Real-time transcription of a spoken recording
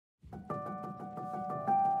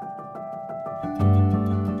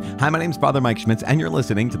Hi, my name's Father Mike Schmitz, and you're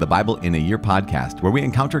listening to the Bible in a Year podcast, where we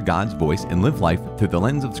encounter God's voice and live life through the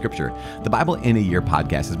lens of Scripture. The Bible in a Year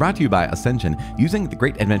podcast is brought to you by Ascension. Using the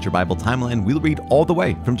Great Adventure Bible timeline, we'll read all the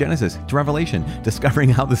way from Genesis to Revelation,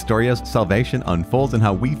 discovering how the story of salvation unfolds and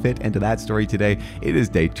how we fit into that story today. It is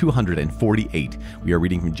day 248. We are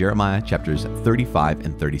reading from Jeremiah chapters 35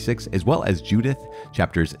 and 36, as well as Judith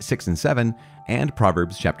chapters 6 and 7, and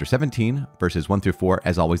Proverbs chapter 17, verses 1 through 4.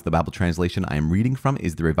 As always, the Bible translation I am reading from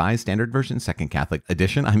is the Revised Standard Version, Second Catholic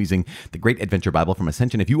Edition. I'm using the Great Adventure Bible from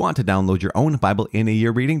Ascension. If you want to download your own Bible in a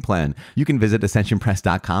Year reading plan, you can visit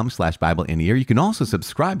ascensionpress.com/Bible in a Year. You can also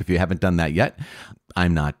subscribe if you haven't done that yet.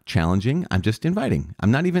 I'm not challenging. I'm just inviting.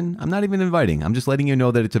 I'm not even inviting. I'm just letting you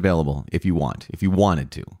know that it's available if you want. If you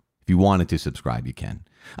wanted to. If you wanted to subscribe, you can.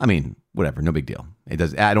 I mean, whatever, no big deal.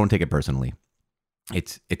 I don't take it personally.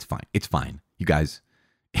 It's fine. It's fine. You guys,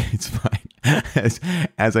 it's fine.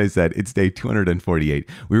 As I said, it's day 248.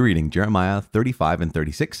 We're reading Jeremiah 35 and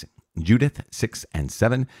 36, Judith 6 and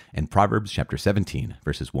 7, and Proverbs chapter 17,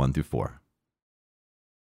 verses 1 through 4.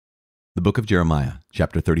 The book of Jeremiah,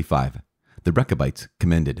 chapter 35. The Rechabites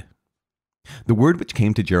commended. The word which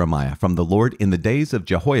came to Jeremiah from the Lord in the days of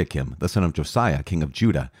Jehoiakim, the son of Josiah, king of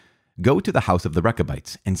Judah. Go to the house of the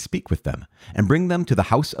Rechabites and speak with them, and bring them to the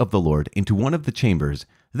house of the Lord into one of the chambers.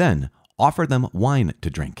 Then offer them wine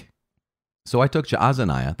to drink. So I took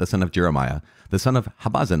Jaazaniah, the son of Jeremiah, the son of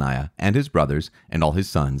Habazaniah, and his brothers, and all his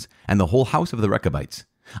sons, and the whole house of the Rechabites.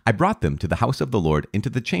 I brought them to the house of the Lord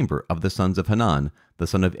into the chamber of the sons of Hanan, the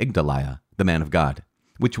son of Igdaliah, the man of God,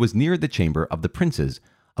 which was near the chamber of the princes,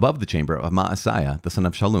 above the chamber of Maaseiah, the son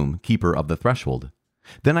of Shallum, keeper of the threshold.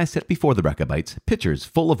 Then I set before the Rechabites pitchers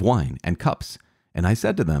full of wine and cups, and I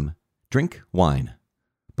said to them, Drink wine.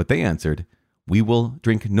 But they answered, We will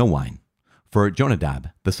drink no wine. For Jonadab,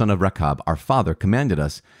 the son of Rechab, our father, commanded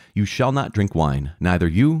us, You shall not drink wine, neither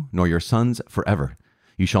you nor your sons forever.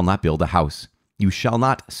 You shall not build a house. You shall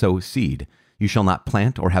not sow seed. You shall not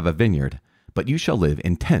plant or have a vineyard. But you shall live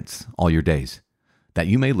in tents all your days, that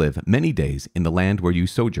you may live many days in the land where you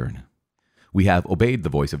sojourn. We have obeyed the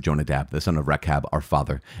voice of Jonadab, the son of Rechab, our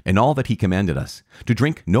father, in all that he commanded us, to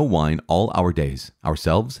drink no wine all our days,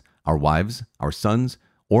 ourselves, our wives, our sons,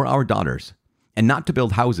 or our daughters, and not to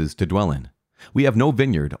build houses to dwell in. We have no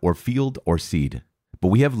vineyard or field or seed, but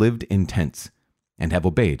we have lived in tents, and have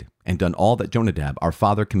obeyed and done all that Jonadab our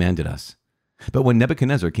father commanded us. But when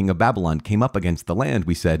Nebuchadnezzar king of Babylon came up against the land,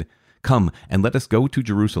 we said, Come and let us go to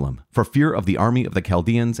Jerusalem, for fear of the army of the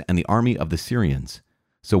Chaldeans and the army of the Syrians.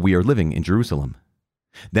 So we are living in Jerusalem.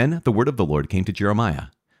 Then the word of the Lord came to Jeremiah.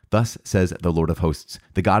 Thus says the Lord of hosts,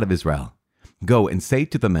 the God of Israel, Go and say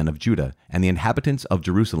to the men of Judah and the inhabitants of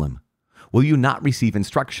Jerusalem, Will you not receive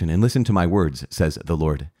instruction and listen to my words, says the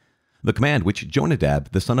Lord? The command which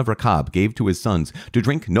Jonadab, the son of Rechab, gave to his sons to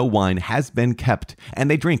drink no wine has been kept, and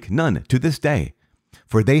they drink none to this day.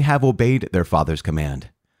 For they have obeyed their father's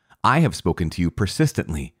command. I have spoken to you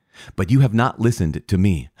persistently, but you have not listened to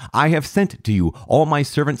me. I have sent to you all my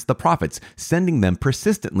servants the prophets, sending them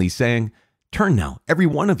persistently, saying, Turn now, every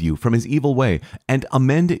one of you, from his evil way, and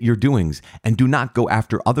amend your doings, and do not go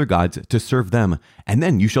after other gods to serve them, and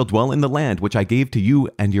then you shall dwell in the land which I gave to you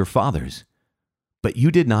and your fathers. But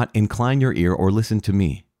you did not incline your ear or listen to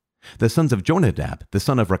me. The sons of Jonadab, the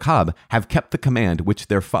son of Rechab, have kept the command which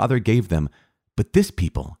their father gave them, but this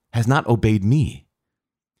people has not obeyed me.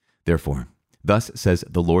 Therefore, thus says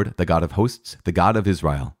the Lord, the God of hosts, the God of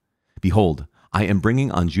Israel, Behold, I am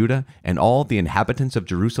bringing on Judah and all the inhabitants of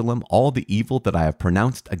Jerusalem all the evil that I have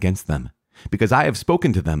pronounced against them, because I have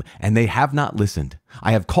spoken to them, and they have not listened.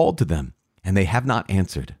 I have called to them, and they have not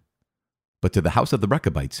answered. But to the house of the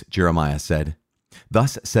Rechabites, Jeremiah said,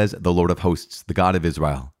 Thus says the Lord of hosts, the God of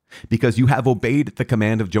Israel, Because you have obeyed the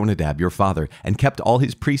command of Jonadab your father, and kept all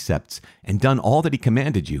his precepts, and done all that he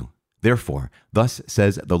commanded you. Therefore, thus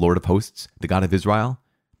says the Lord of hosts, the God of Israel,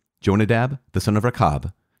 Jonadab, the son of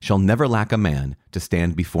Rechab, shall never lack a man to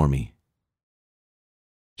stand before me.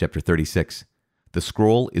 Chapter 36. The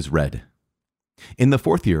scroll is read. In the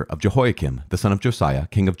 4th year of Jehoiakim, the son of Josiah,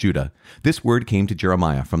 king of Judah, this word came to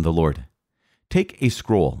Jeremiah from the Lord. Take a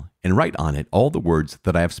scroll and write on it all the words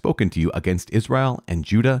that I have spoken to you against Israel and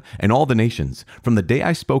Judah and all the nations, from the day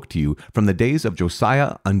I spoke to you, from the days of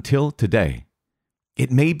Josiah until today. It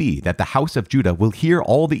may be that the house of Judah will hear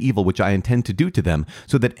all the evil which I intend to do to them,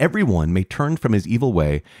 so that everyone may turn from his evil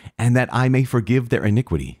way, and that I may forgive their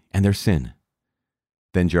iniquity and their sin.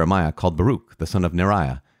 Then Jeremiah called Baruch, the son of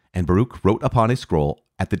Neriah, and Baruch wrote upon a scroll,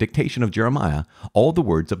 at the dictation of Jeremiah, all the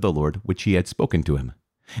words of the Lord which he had spoken to him.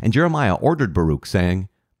 And Jeremiah ordered Baruch, saying,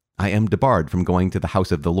 I am debarred from going to the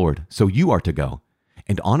house of the Lord, so you are to go.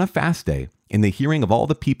 And on a fast day, In the hearing of all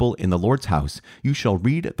the people in the Lord's house, you shall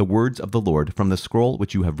read the words of the Lord from the scroll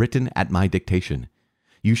which you have written at my dictation.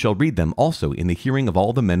 You shall read them also in the hearing of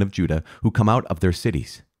all the men of Judah who come out of their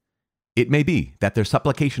cities. It may be that their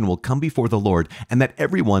supplication will come before the Lord, and that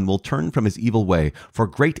everyone will turn from his evil way, for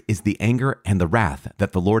great is the anger and the wrath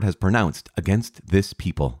that the Lord has pronounced against this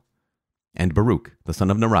people. And Baruch, the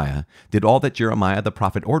son of Neriah, did all that Jeremiah the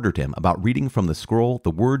prophet ordered him about reading from the scroll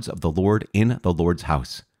the words of the Lord in the Lord's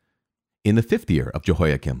house. In the 5th year of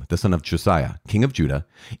Jehoiakim, the son of Josiah, king of Judah,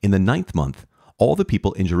 in the 9th month, all the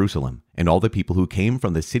people in Jerusalem and all the people who came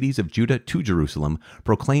from the cities of Judah to Jerusalem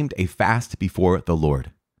proclaimed a fast before the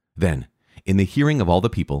Lord. Then, in the hearing of all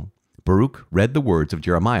the people, Baruch read the words of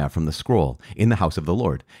Jeremiah from the scroll in the house of the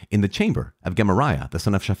Lord, in the chamber of Gemariah the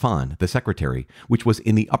son of Shaphan, the secretary, which was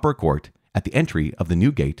in the upper court at the entry of the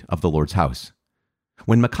new gate of the Lord's house.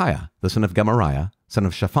 When Micaiah, the son of Gemariah, son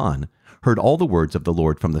of Shaphan, heard all the words of the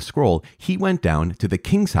Lord from the scroll, he went down to the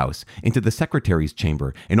king's house into the secretary's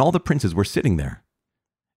chamber, and all the princes were sitting there.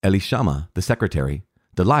 Elishama, the secretary,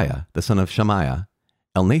 Delaiah, the son of Shemaiah,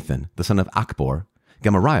 Elnathan, the son of Achbor,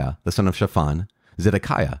 Gemariah, the son of Shaphan,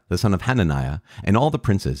 Zedekiah, the son of Hananiah, and all the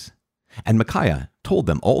princes. And Micaiah told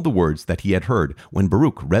them all the words that he had heard when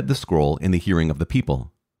Baruch read the scroll in the hearing of the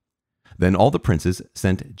people. Then all the princes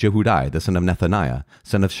sent Jehudai, the son of Nethaniah,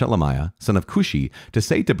 son of Shelemiah, son of Cushi, to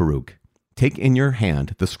say to Baruch, "Take in your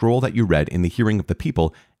hand the scroll that you read in the hearing of the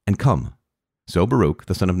people, and come." So Baruch,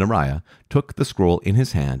 the son of Neriah, took the scroll in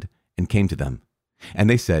his hand and came to them. And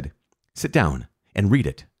they said, "Sit down and read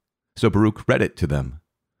it." So Baruch read it to them.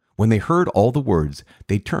 When they heard all the words,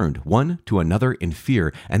 they turned one to another in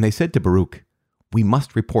fear, and they said to Baruch, "We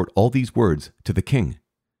must report all these words to the king."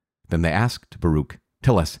 Then they asked Baruch,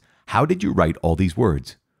 "Tell us, how did you write all these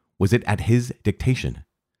words? Was it at his dictation?"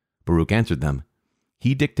 Baruch answered them,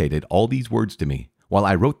 "He dictated all these words to me, while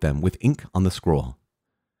I wrote them with ink on the scroll."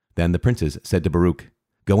 Then the princes said to Baruch,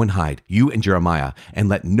 "Go and hide, you and Jeremiah, and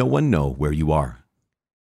let no one know where you are."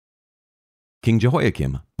 King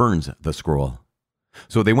Jehoiakim burns the scroll.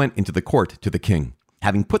 So they went into the court to the king,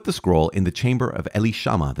 having put the scroll in the chamber of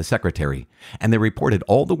Elishama the secretary, and they reported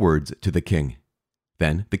all the words to the king.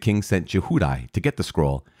 Then the king sent Jehudai to get the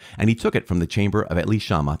scroll, and he took it from the chamber of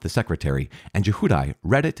Elishama the secretary, and Jehudai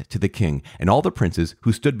read it to the king and all the princes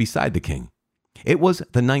who stood beside the king. It was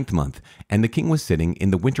the 9th month, and the king was sitting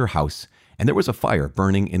in the winter house, and there was a fire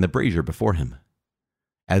burning in the brazier before him.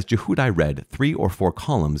 As Jehudai read 3 or 4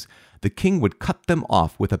 columns, the king would cut them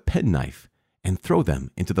off with a penknife and throw them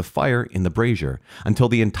into the fire in the brazier, until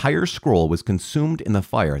the entire scroll was consumed in the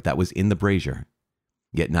fire that was in the brazier.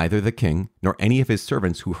 Yet neither the king nor any of his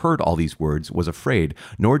servants who heard all these words was afraid,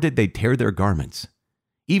 nor did they tear their garments.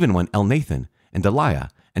 Even when Elnathan and Delaiah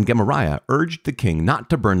and Gemariah urged the king not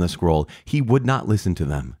to burn the scroll, he would not listen to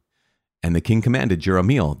them. And the king commanded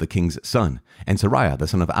Jerahmeel the king's son, and Seraiah the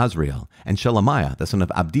son of Azriel, and Shelemiah the son of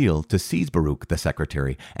Abdeel to seize Baruch the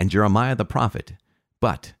secretary, and Jeremiah the prophet.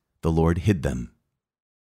 But the Lord hid them.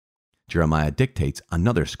 Jeremiah dictates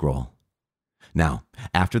another scroll. Now,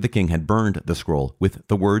 after the king had burned the scroll with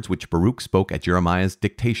the words which Baruch spoke at Jeremiah's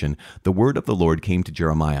dictation, the word of the Lord came to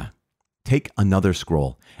Jeremiah. "Take another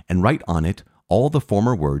scroll, and write on it all the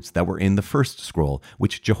former words that were in the first scroll,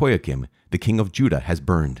 which Jehoiakim, the king of Judah, has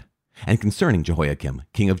burned. And concerning Jehoiakim,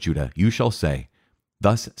 king of Judah, you shall say,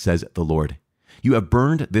 Thus says the Lord, you have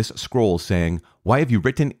burned this scroll, saying, Why have you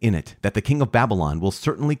written in it that the king of Babylon will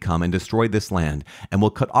certainly come and destroy this land, and will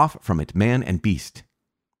cut off from it man and beast?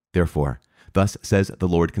 Therefore, thus says the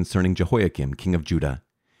Lord concerning Jehoiakim, king of Judah,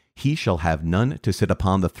 He shall have none to sit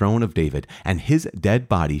upon the throne of David, and his dead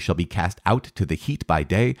body shall be cast out to the heat by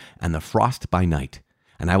day and the frost by night.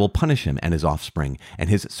 And I will punish him and his offspring, and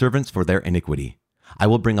his servants for their iniquity. I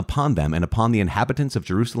will bring upon them and upon the inhabitants of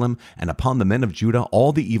Jerusalem and upon the men of Judah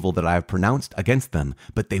all the evil that I have pronounced against them,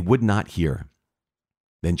 but they would not hear."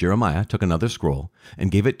 Then Jeremiah took another scroll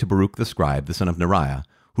and gave it to Baruch the scribe, the son of Neriah,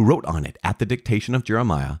 who wrote on it at the dictation of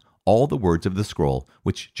Jeremiah all the words of the scroll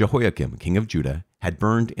which Jehoiakim, king of Judah, had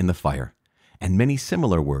burned in the fire, and many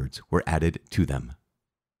similar words were added to them.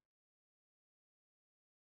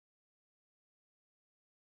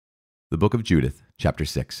 The Book of Judith, chapter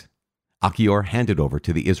 6. Achior handed over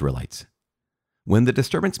to the Israelites. When the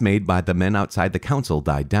disturbance made by the men outside the council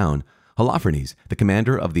died down, Holofernes, the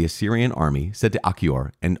commander of the Assyrian army, said to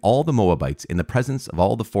Achior and all the Moabites in the presence of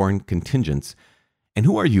all the foreign contingents, "And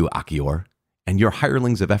who are you, Achior, and your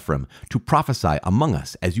hirelings of Ephraim, to prophesy among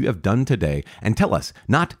us as you have done today, and tell us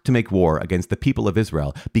not to make war against the people of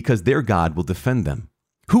Israel, because their God will defend them?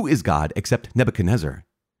 Who is God except Nebuchadnezzar?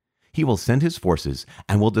 He will send his forces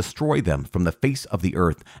and will destroy them from the face of the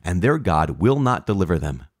earth, and their God will not deliver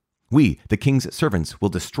them. We, the king's servants, will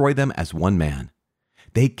destroy them as one man.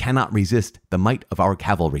 They cannot resist the might of our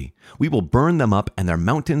cavalry. We will burn them up, and their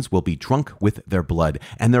mountains will be drunk with their blood,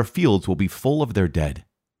 and their fields will be full of their dead.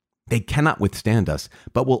 They cannot withstand us,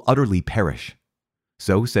 but will utterly perish.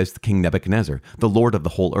 So says the King Nebuchadnezzar, the Lord of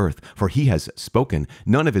the whole earth, for he has spoken,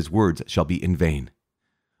 none of his words shall be in vain.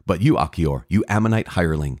 But you, Achior, you Ammonite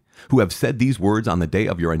hireling, who have said these words on the day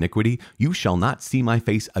of your iniquity, you shall not see my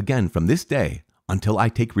face again from this day until I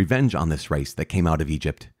take revenge on this race that came out of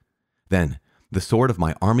Egypt. Then the sword of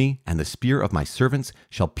my army and the spear of my servants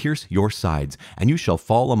shall pierce your sides, and you shall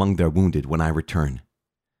fall among their wounded when I return.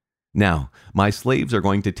 Now, my slaves are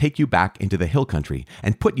going to take you back into the hill country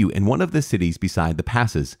and put you in one of the cities beside the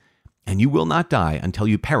passes, and you will not die until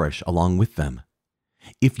you perish along with them.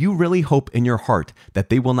 If you really hope in your heart that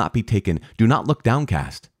they will not be taken, do not look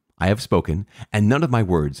downcast. I have spoken, and none of my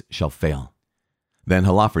words shall fail." Then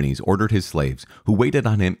Holofernes ordered his slaves, who waited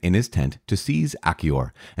on him in his tent, to seize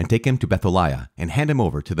Achior and take him to Bethaliah and hand him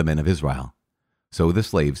over to the men of Israel. So the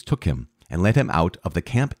slaves took him and led him out of the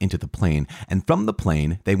camp into the plain, and from the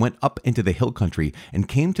plain they went up into the hill country and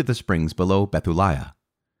came to the springs below Bethaliah.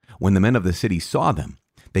 When the men of the city saw them,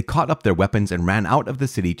 they caught up their weapons and ran out of the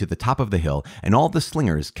city to the top of the hill, and all the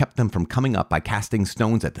slingers kept them from coming up by casting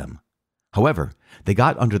stones at them. However, they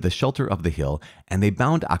got under the shelter of the hill, and they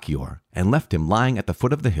bound Achior and left him lying at the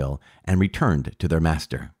foot of the hill and returned to their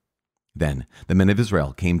master. Then the men of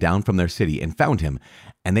Israel came down from their city and found him,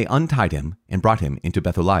 and they untied him and brought him into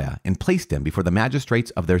Bethaliah and placed him before the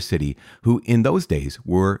magistrates of their city, who in those days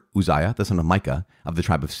were Uzziah the son of Micah of the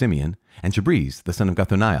tribe of Simeon, and Jabris the son of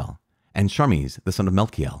Gathoniel, and Sharmiz the son of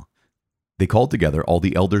Melchiel. They called together all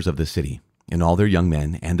the elders of the city, and all their young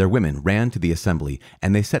men and their women ran to the assembly,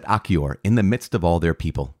 and they set Achior in the midst of all their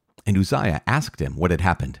people. And Uzziah asked him what had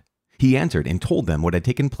happened. He answered and told them what had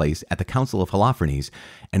taken place at the council of Holofernes,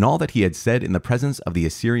 and all that he had said in the presence of the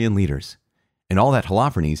Assyrian leaders, and all that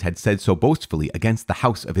Holofernes had said so boastfully against the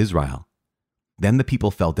house of Israel. Then the people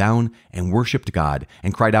fell down and worshipped God,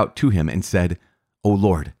 and cried out to him and said, "O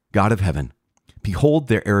Lord, God of heaven, behold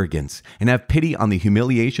their arrogance, and have pity on the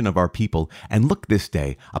humiliation of our people, and look this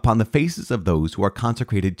day upon the faces of those who are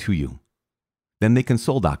consecrated to you." Then they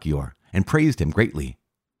consoled Achior, and praised him greatly.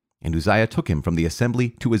 And Uzziah took him from the assembly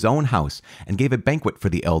to his own house, and gave a banquet for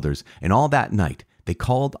the elders, and all that night they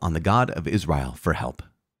called on the God of Israel for help.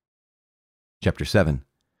 Chapter 7.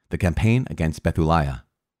 The Campaign against Bethaliah.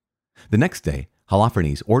 The next day,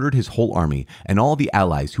 Holofernes ordered his whole army and all the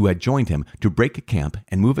allies who had joined him to break camp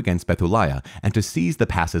and move against Bethaliah, and to seize the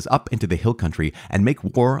passes up into the hill country and make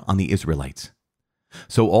war on the Israelites.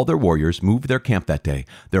 So all their warriors moved their camp that day.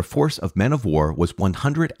 Their force of men of war was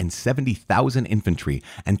 170,000 infantry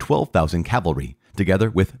and 12,000 cavalry, together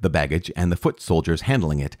with the baggage and the foot soldiers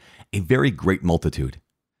handling it, a very great multitude.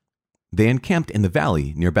 They encamped in the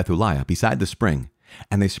valley near Bethaliah beside the spring,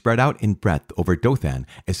 and they spread out in breadth over Dothan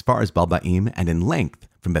as far as Balbaim, and in length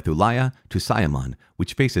from Bethaliah to Siamon,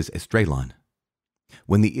 which faces Esdraelon.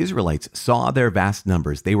 When the Israelites saw their vast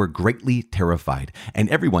numbers, they were greatly terrified, and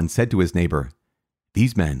everyone said to his neighbor,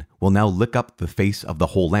 "These men will now lick up the face of the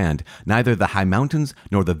whole land. Neither the high mountains,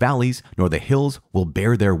 nor the valleys, nor the hills will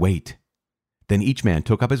bear their weight." Then each man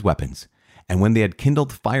took up his weapons, and when they had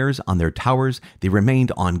kindled fires on their towers, they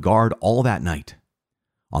remained on guard all that night.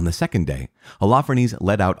 On the second day, Holofernes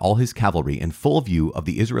led out all his cavalry in full view of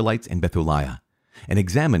the Israelites in Bethaliah, and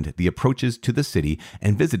examined the approaches to the city,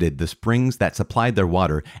 and visited the springs that supplied their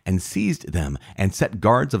water, and seized them, and set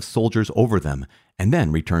guards of soldiers over them, and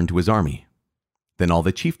then returned to his army. Then all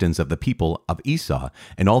the chieftains of the people of Esau,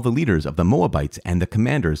 and all the leaders of the Moabites, and the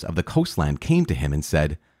commanders of the coastland came to him and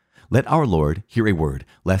said, "Let our Lord hear a word,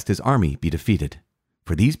 lest his army be defeated.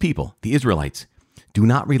 For these people, the Israelites, do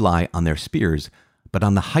not rely on their spears, but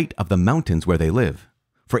on the height of the mountains where they live.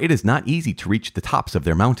 For it is not easy to reach the tops of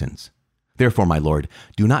their mountains. Therefore, my lord,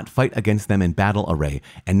 do not fight against them in battle array,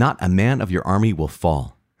 and not a man of your army will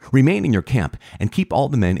fall. Remain in your camp, and keep all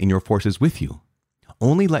the men in your forces with you.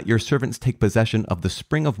 Only let your servants take possession of the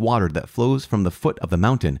spring of water that flows from the foot of the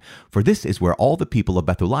mountain, for this is where all the people of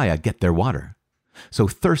Bethaliah get their water. So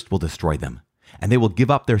thirst will destroy them, and they will give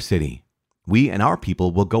up their city. We and our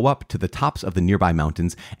people will go up to the tops of the nearby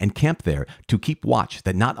mountains and camp there to keep watch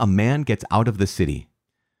that not a man gets out of the city.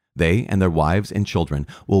 They and their wives and children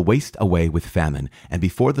will waste away with famine, and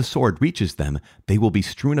before the sword reaches them, they will be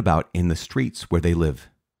strewn about in the streets where they live.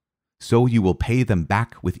 So you will pay them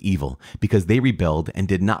back with evil, because they rebelled and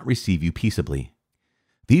did not receive you peaceably."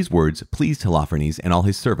 These words pleased Holofernes and all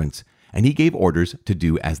his servants, and he gave orders to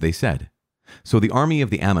do as they said. So the army of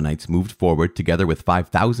the Ammonites moved forward together with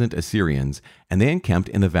 5,000 Assyrians, and they encamped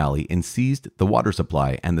in the valley and seized the water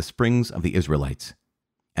supply and the springs of the Israelites.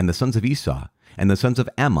 And the sons of Esau and the sons of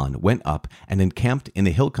Ammon went up and encamped in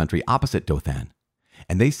the hill country opposite Dothan.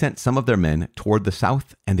 And they sent some of their men toward the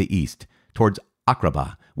south and the east, towards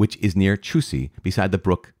Akrabah, which is near Chusi, beside the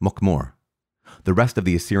brook Mokmor. The rest of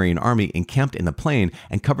the Assyrian army encamped in the plain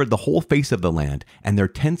and covered the whole face of the land, and their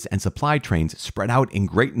tents and supply trains spread out in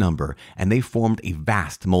great number, and they formed a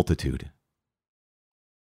vast multitude.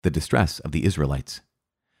 The distress of the Israelites.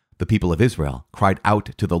 The people of Israel cried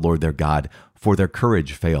out to the Lord their God, for their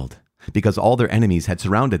courage failed, because all their enemies had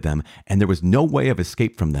surrounded them, and there was no way of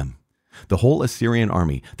escape from them. The whole Assyrian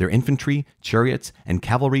army, their infantry, chariots, and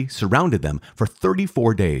cavalry surrounded them for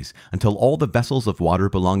 34 days, until all the vessels of water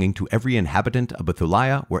belonging to every inhabitant of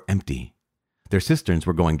Bethuliah were empty. Their cisterns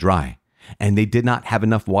were going dry, and they did not have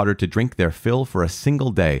enough water to drink their fill for a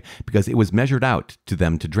single day, because it was measured out to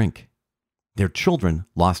them to drink. Their children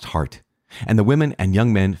lost heart, and the women and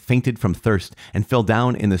young men fainted from thirst and fell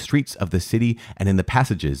down in the streets of the city and in the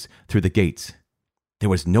passages through the gates. There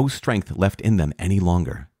was no strength left in them any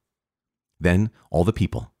longer. Then all the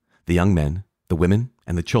people, the young men, the women,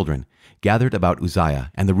 and the children, gathered about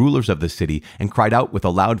Uzziah and the rulers of the city, and cried out with a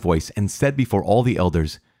loud voice, and said before all the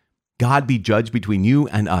elders, God be judge between you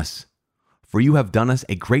and us, for you have done us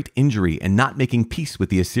a great injury in not making peace with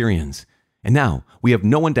the Assyrians, and now we have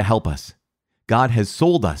no one to help us. God has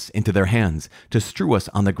sold us into their hands, to strew us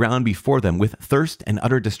on the ground before them with thirst and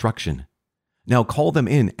utter destruction. Now call them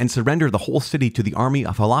in, and surrender the whole city to the army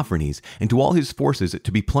of Holofernes, and to all his forces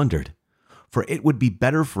to be plundered. For it would be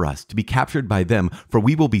better for us to be captured by them, for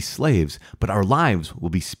we will be slaves, but our lives will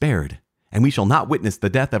be spared. And we shall not witness the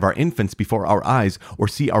death of our infants before our eyes, or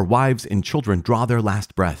see our wives and children draw their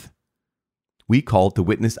last breath. We call to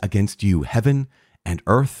witness against you heaven and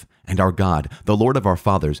earth and our God, the Lord of our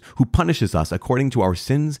fathers, who punishes us according to our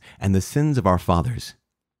sins and the sins of our fathers.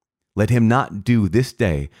 Let him not do this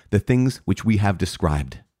day the things which we have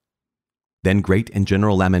described. Then great and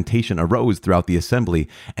general lamentation arose throughout the assembly,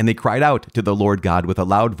 and they cried out to the Lord God with a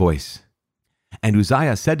loud voice. And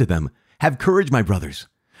Uzziah said to them, Have courage, my brothers.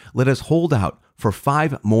 Let us hold out for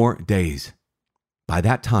 5 more days. By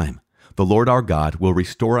that time, the Lord our God will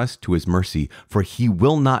restore us to his mercy, for he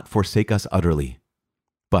will not forsake us utterly.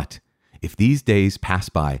 But if these days pass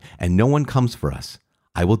by and no one comes for us,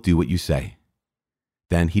 I will do what you say.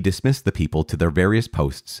 Then he dismissed the people to their various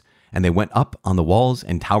posts, and they went up on the walls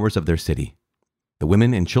and towers of their city. The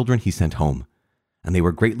women and children he sent home, and they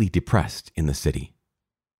were greatly depressed in the city.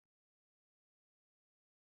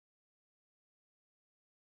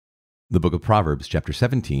 The book of Proverbs, chapter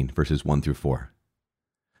 17, verses 1 through 4.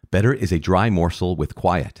 Better is a dry morsel with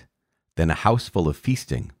quiet than a house full of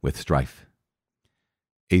feasting with strife.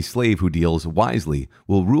 A slave who deals wisely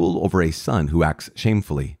will rule over a son who acts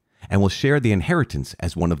shamefully, and will share the inheritance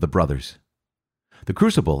as one of the brothers. The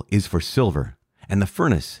crucible is for silver, and the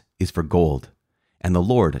furnace is for gold, and the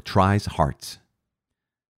Lord tries hearts.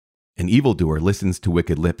 An evildoer listens to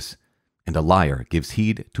wicked lips, and a liar gives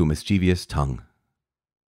heed to a mischievous tongue.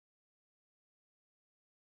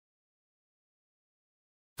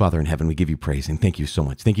 Father in heaven, we give you praise, and thank you so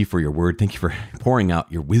much. Thank you for your word. Thank you for pouring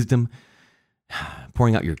out your wisdom,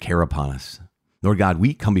 pouring out your care upon us. Lord God,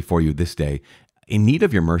 we come before you this day in need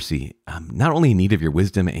of your mercy, not only in need of your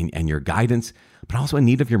wisdom and your guidance, but also in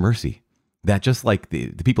need of your mercy. That just like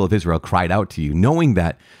the people of Israel cried out to you, knowing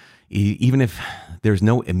that even if there's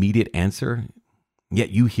no immediate answer, yet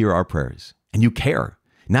you hear our prayers and you care.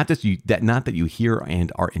 Not that you hear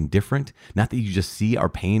and are indifferent, not that you just see our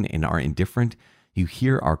pain and are indifferent. You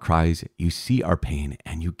hear our cries, you see our pain,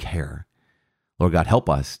 and you care. Lord God, help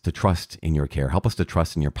us to trust in your care. Help us to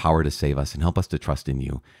trust in your power to save us, and help us to trust in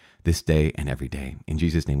you this day and every day. In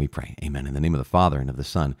Jesus' name we pray. Amen. In the name of the Father, and of the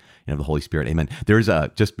Son, and of the Holy Spirit. Amen. There's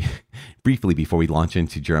just briefly before we launch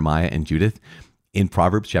into Jeremiah and Judith, in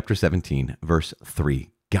Proverbs chapter 17, verse 3.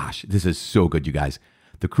 Gosh, this is so good, you guys.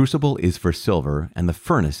 The crucible is for silver, and the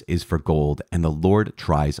furnace is for gold, and the Lord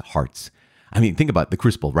tries hearts. I mean, think about the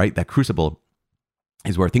crucible, right? That crucible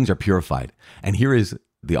is where things are purified. And here is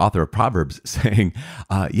the author of Proverbs saying,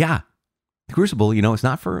 the crucible, it's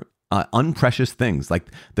not for unprecious things. Like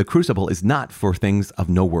the crucible is not for things of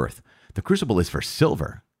no worth. The crucible is for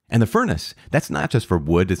silver. And the furnace, that's not just for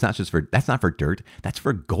wood. That's not for dirt. That's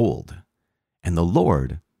for gold. And the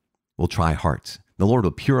Lord will try hearts. The Lord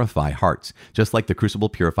will purify hearts, just like the crucible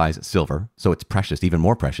purifies silver, so it's precious, even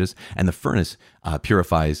more precious, and the furnace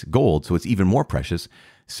purifies gold, so it's even more precious.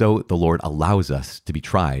 So the Lord allows us to be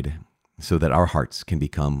tried so that our hearts can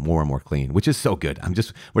become more and more clean, which is so good.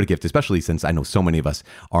 What a gift, especially since I know so many of us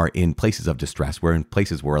are in places of distress. We're in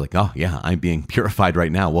places where like, oh yeah, I'm being purified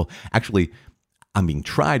right now. Well, actually, I'm being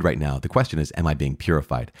tried right now. The question is, am I being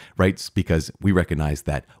purified, right? It's because we recognize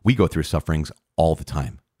that we go through sufferings all the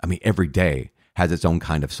time. I mean, every day has its own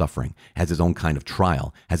kind of suffering, has its own kind of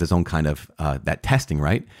trial, has its own kind of that testing,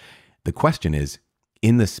 right? The question is,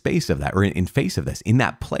 in the space of that, or in face of this, in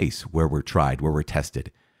that place where we're tried, where we're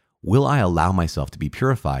tested, will I allow myself to be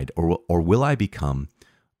purified, or will I become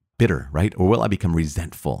bitter, right? Or will I become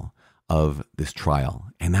resentful of this trial?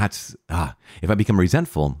 And that's, if I become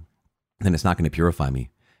resentful, then it's not going to purify me.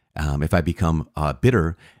 If I become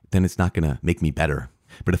bitter, then it's not going to make me better.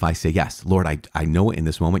 But if I say, yes, Lord, I know in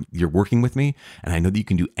this moment you're working with me, and I know that you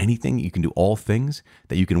can do anything, you can do all things,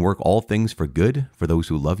 that you can work all things for good for those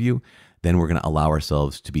who love you, then we're going to allow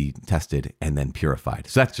ourselves to be tested and then purified.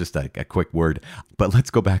 So that's just a quick word. But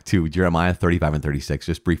let's go back to Jeremiah 35 and 36,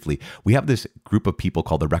 just briefly. We have this group of people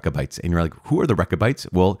called the Rechabites. And you're like, who are the Rechabites?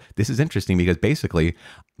 Well, this is interesting because basically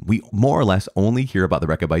we more or less only hear about the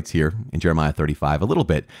Rechabites here in Jeremiah 35, a little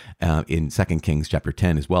bit in 2 Kings chapter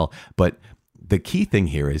 10 as well. But the key thing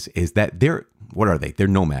here is that what are they? They're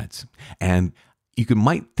nomads. And you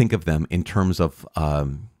might think of them in terms of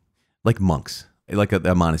like monks, like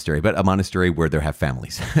a monastery, but a monastery where they have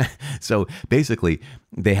families. So basically,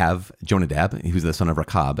 they have Jonadab, who's the son of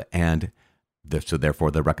Rechab, and so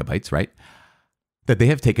therefore the Rechabites, right? That they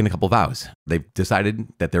have taken a couple vows. They've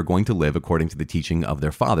decided that they're going to live according to the teaching of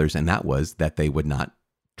their fathers, and that was that they would not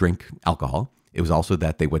drink alcohol. It was also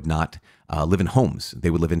that they would not live in homes. They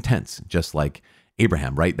would live in tents, just like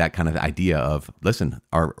Abraham, right? That kind of idea of, listen,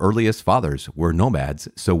 our earliest fathers were nomads,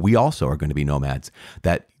 so we also are going to be nomads,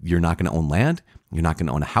 that you're not going to own land, you're not going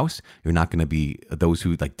to own a house, you're not going to be those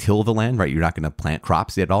who like till the land, right? You're not going to plant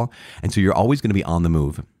crops at all. And so you're always going to be on the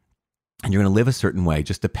move. And you're going to live a certain way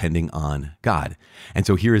just depending on God. And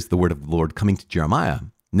so here is the word of the Lord coming to Jeremiah.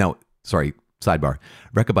 Now, sidebar,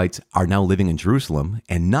 Rechabites are now living in Jerusalem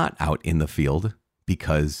and not out in the field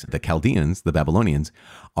because the Chaldeans, the Babylonians,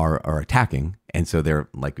 are attacking. And so they're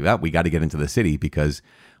like, we got to get into the city because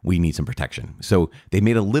we need some protection. So they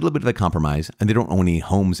made a little bit of a compromise, and they don't own any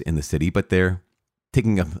homes in the city, but they're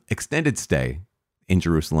taking an extended stay in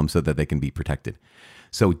Jerusalem so that they can be protected.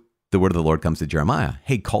 So the word of the Lord comes to Jeremiah.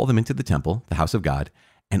 Hey, call them into the temple, the house of God,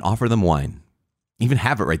 and offer them wine. Even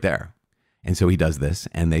have it right there. And so he does this,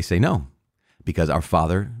 and they say no, because our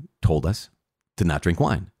father told us to not drink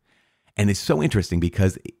wine. And it's so interesting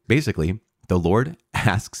because basically the Lord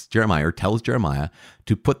asks Jeremiah, or tells Jeremiah,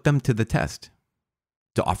 to put them to the test,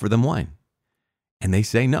 to offer them wine. And they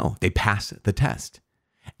say no, they pass the test.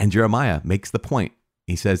 And Jeremiah makes the point.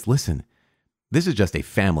 He says, listen, this is just a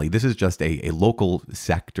family. This is just a local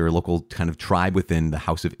sect or local kind of tribe within the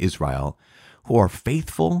house of Israel who are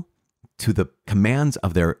faithful to the commands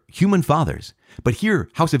of their human fathers. But here,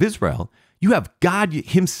 house of Israel, you have God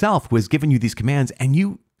himself who has given you these commands, and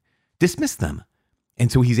you dismiss them.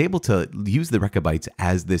 And so he's able to use the Rechabites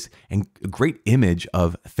as this great image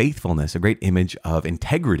of faithfulness, a great image of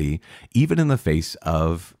integrity, even in the face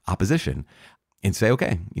of opposition, and say,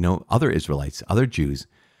 okay, other Israelites, other Jews,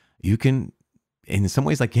 you can, in some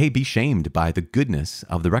ways, like, hey, be shamed by the goodness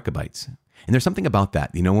of the Rechabites. And there's something about that,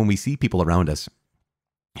 when we see people around us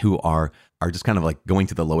who are just kind of like going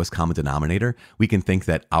to the lowest common denominator, we can think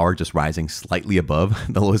that our just rising slightly above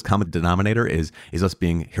the lowest common denominator is us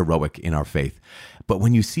being heroic in our faith. But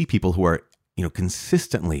when you see people who are,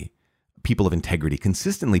 consistently people of integrity,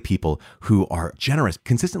 consistently people who are generous,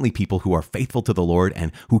 consistently people who are faithful to the Lord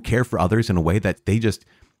and who care for others in a way that is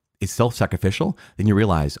self-sacrificial, then you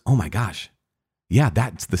realize, oh my gosh, yeah,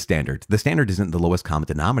 that's the standard. The standard isn't the lowest common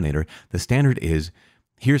denominator. The standard is,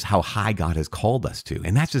 here's how high God has called us to.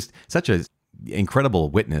 And that's just such an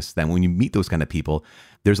incredible witness that when you meet those kind of people,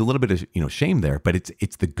 there's a little bit of shame there, but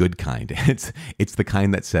it's the good kind. It's the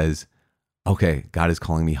kind that says, okay, God is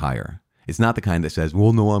calling me higher. It's not the kind that says,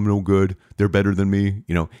 well, no, I'm no good. They're better than me.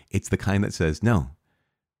 It's the kind that says, no,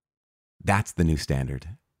 that's the new standard.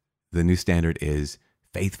 The new standard is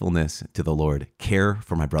faithfulness to the Lord, care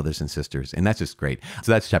for my brothers and sisters. And that's just great.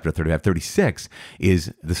 So that's chapter 35. 36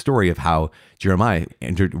 is the story of how Jeremiah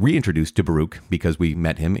reintroduced to Baruch, because we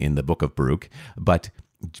met him in the book of Baruch, but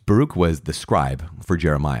Baruch was the scribe for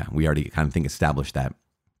Jeremiah. We already kind of established that.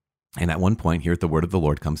 And at one point here, the word of the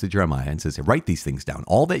Lord comes to Jeremiah and says, write these things down.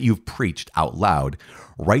 All that you've preached out loud,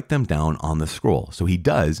 write them down on the scroll. So he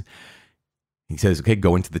does. He says, okay,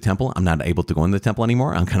 go into the temple. I'm not able to go into the temple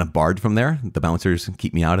anymore. I'm kind of barred from there. The bouncers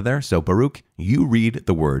keep me out of there. So Baruch, you read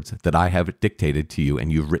the words that I have dictated to you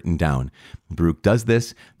and you've written down. Baruch does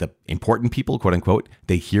this. The important people, quote unquote,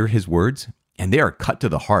 they hear his words and they are cut to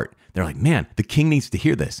the heart. They're like, man, the king needs to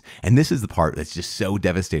hear this. And this is the part that's just so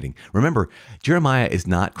devastating. Remember, Jeremiah is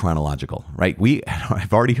not chronological, right?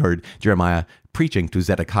 I've already heard Jeremiah preaching to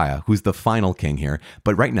Zedekiah, who's the final king here.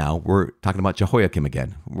 But right now, we're talking about Jehoiakim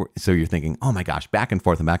again. So you're thinking, oh my gosh, back and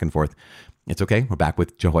forth and back and forth. It's okay. We're back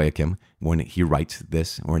with Jehoiakim when he writes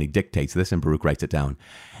this, or when he dictates this, and Baruch writes it down.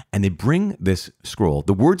 And they bring this scroll,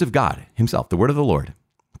 the words of God himself, the word of the Lord,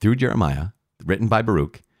 through Jeremiah, written by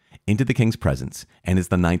Baruch, into the king's presence. And it's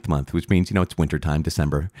the 9th month, which means, it's wintertime,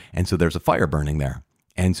 December. And so there's a fire burning there.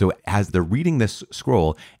 And so as they're reading this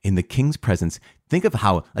scroll in the king's presence, think of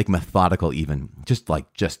how methodical even,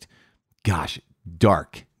 gosh,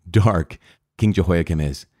 dark King Jehoiakim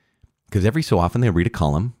is. Because every so often they read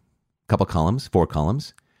a couple columns, 4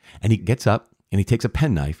 columns, and he gets up and he takes a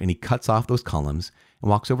penknife and he cuts off those columns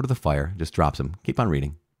and walks over to the fire, just drops them. Keep on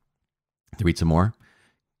reading. They read some more,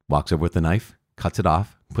 walks over with the knife, cuts it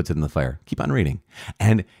off, puts it in the fire. Keep on reading.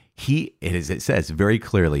 And it says very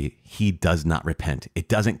clearly, he does not repent. It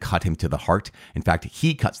doesn't cut him to the heart. In fact,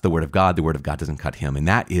 he cuts the word of God. The word of God doesn't cut him. And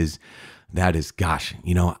that is, gosh,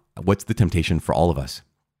 what's the temptation for all of us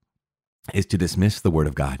is to dismiss the word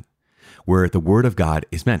of God, where the word of God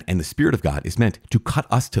is meant, and the Spirit of God is meant to cut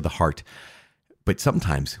us to the heart. But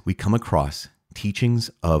sometimes we come across teachings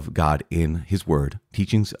of God in his word,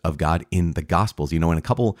 teachings of God in the Gospels. In a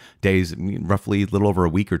couple days, roughly a little over a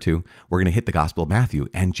week or two, we're going to hit the Gospel of Matthew,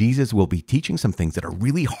 and Jesus will be teaching some things that are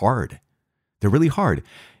really hard. They're really hard.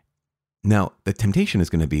 Now, the temptation is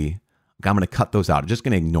going to be, I'm going to cut those out. I'm just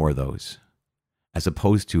going to ignore those, as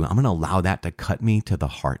opposed to, I'm going to allow that to cut me to the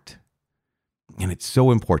heart. And it's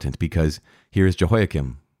so important because here's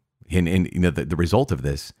Jehoiakim. And the result of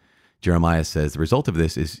this, Jeremiah says, the result of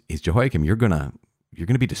this is Jehoiakim, you're going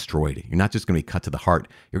to be destroyed. You're not just going to be cut to the heart.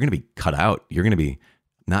 You're going to be cut out. You're going to be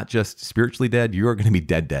not just spiritually dead, you're going to be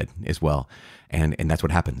dead as well. And that's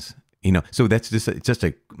what happens. So that's just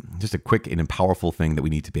a quick and powerful thing that we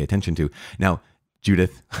need to pay attention to. Now,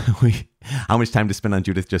 Judith, how much time to spend on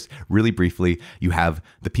Judith? Just really briefly, you have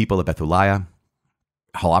the people of Bethlehem.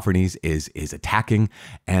 Holofernes is attacking,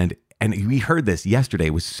 and we heard this yesterday.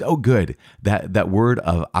 It was so good, that word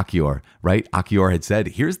of Achior, right? Achior had said,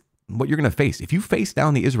 here's what you're going to face. If you face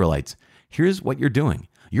down the Israelites, here's what you're doing.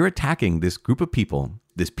 You're attacking this group of people,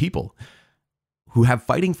 who have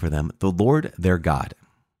fighting for them the Lord their God.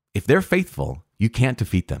 If they're faithful, you can't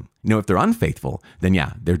defeat them. If they're unfaithful, then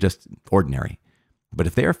yeah, they're just ordinary. But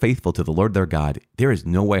if they are faithful to the Lord their God, there is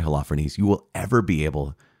no way, Holofernes, you will ever be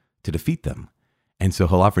able to defeat them. And so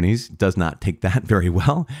Holofernes does not take that very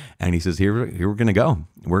well. And he says, here we're going to go.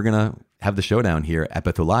 We're going to have the showdown here at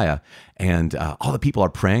Bethlehem. And all the people are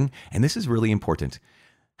praying. And this is really important.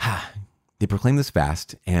 They proclaim this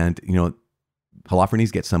fast. And,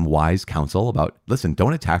 Holofernes gets some wise counsel about, listen,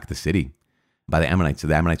 don't attack the city by the Ammonites. So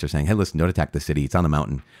the Ammonites are saying, hey, listen, don't attack the city. It's on the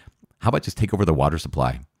mountain. How about just take over the water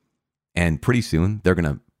supply? And pretty soon they're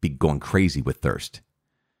going to be going crazy with thirst.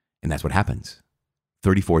 And that's what happens.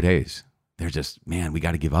 34 days. They're just, man, we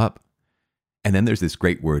got to give up. And then there's this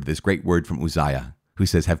great word from Uzziah, who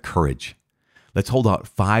says, have courage. Let's hold out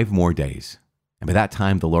 5 more days. And by that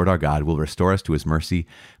time, the Lord our God will restore us to his mercy,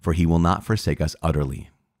 for he will not forsake us utterly.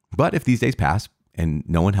 But if these days pass and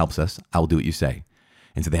no one helps us, I will do what you say.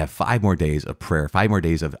 And so they have 5 more days of prayer, 5 more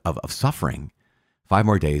days of suffering, 5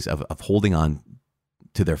 more days of holding on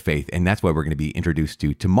to their faith. And that's what we're going to be introduced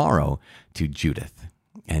to tomorrow, to Judith.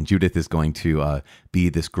 And Judith is going to be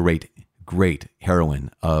this great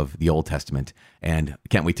heroine of the Old Testament, and I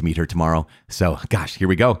can't wait to meet her tomorrow. So, gosh, here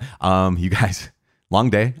we go. You guys, long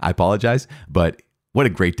day. I apologize, but what a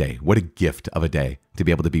great day. What a gift of a day to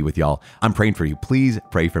be able to be with y'all. I'm praying for you. Please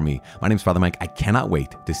pray for me. My name is Father Mike. I cannot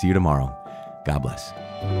wait to see you tomorrow. God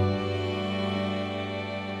bless.